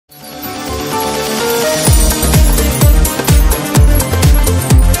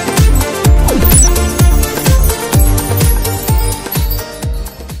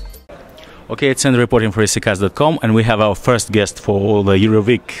Okay, it's Andrew reporting for ESCKAZ.com, and we have our first guest for the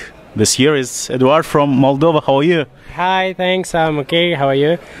Euroweek this year. Is Eduard from Moldova. How are you? Hi, thanks. I'm okay. How are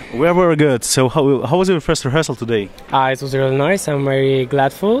you? We're very good. So how was your first rehearsal today? It was really nice. I'm very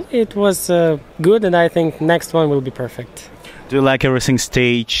gladful. It was good, and I think next one will be perfect. Do you like everything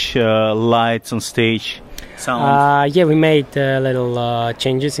stage, lights on stage, sound? Yeah, we made little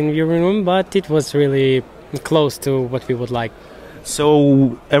changes in the room, but it was really close to what we would like.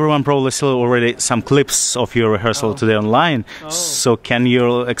 So everyone probably saw already some clips of your rehearsal today online. So can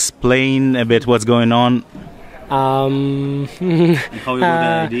you explain a bit what's going on? How you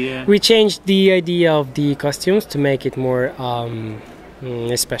got the idea? We changed the idea of the costumes to make it more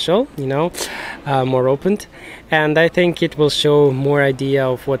special, you know, more open, and I think it will show more idea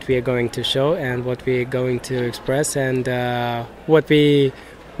of what we are going to show and what we are going to express and what we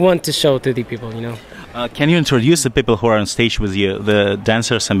want to show to the people, you know. Can you introduce the people who are on stage with you, the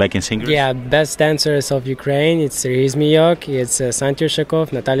dancers and backing singers? Yeah, best dancers of Ukraine. It's Rizmiyok, it's Santy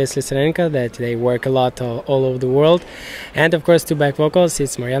Ushakov, Natalia Slisarenko, that they work a lot all over the world. And of course, two back vocals,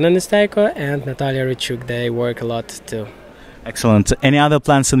 it's Mariana Nestaiko and Natalia Rychuk. They work a lot too. Excellent. Any other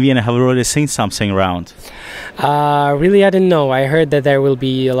plans in Vienna? Have you already seen something around? Really, I don't know. I heard that there will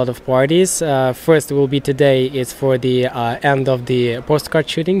be a lot of parties. First will be today. It's for the end of the postcard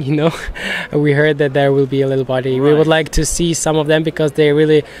shooting, you know. We heard that there will be a little party. Right. We would like to see some of them because they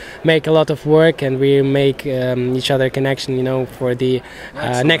really make a lot of work and we make each other connection, you know, for the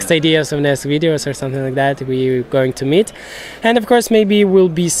next ideas of next videos or something like that. We're going to meet. And of course, maybe will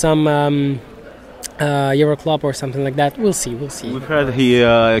be some Euro Club or something like that. We'll see. We've heard he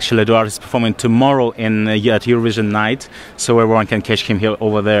actually Eduard is performing tomorrow at Eurovision night, so everyone can catch him here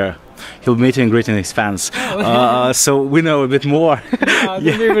over there. He'll be meeting and greeting his fans. So we know a bit more. I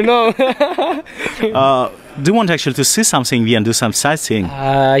don't even know. Do you want actually to see something in Vienna, do some sightseeing?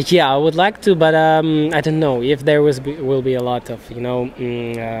 Yeah, I would like to, but I don't know if there will be a lot of, you know,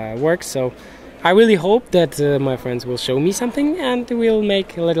 work. So I really hope that my friends will show me something and we'll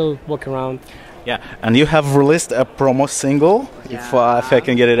make a little walk around. Yeah, and you have released a promo single, if I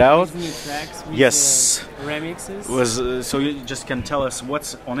can get it out. New tracks with, yes. Remixes. So you just can tell us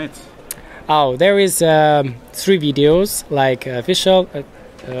what's on it. Oh, there is 3 videos, like official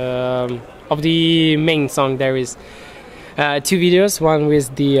of the main song. There is 2 videos, one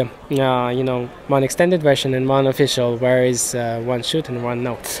with the you know, one extended version and one official, where is one shoot and one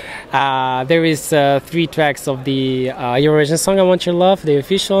no. There is 3 tracks of the Eurovision Song I Want Your Love, the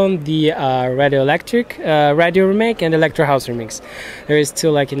official, the Radio Electric radio remake and Electro House remix. There is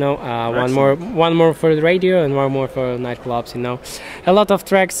 2, like, you know, one more for the radio and one more for nightclubs, you know. A lot of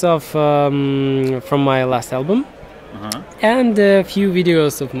tracks of from my last album and a few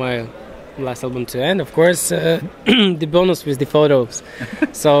videos of my last album too, and of course the bonus with the photos.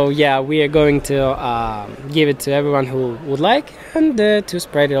 So yeah, we are going to give it to everyone who would like and to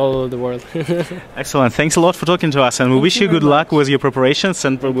spread it all over the world. Excellent. Thanks a lot for talking to us, and we wish you good luck with your preparations,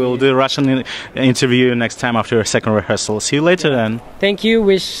 and we'll do a Russian interview next time after your second rehearsal. See you later then. Thank you.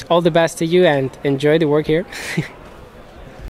 Wish all the best to you and enjoy the work here.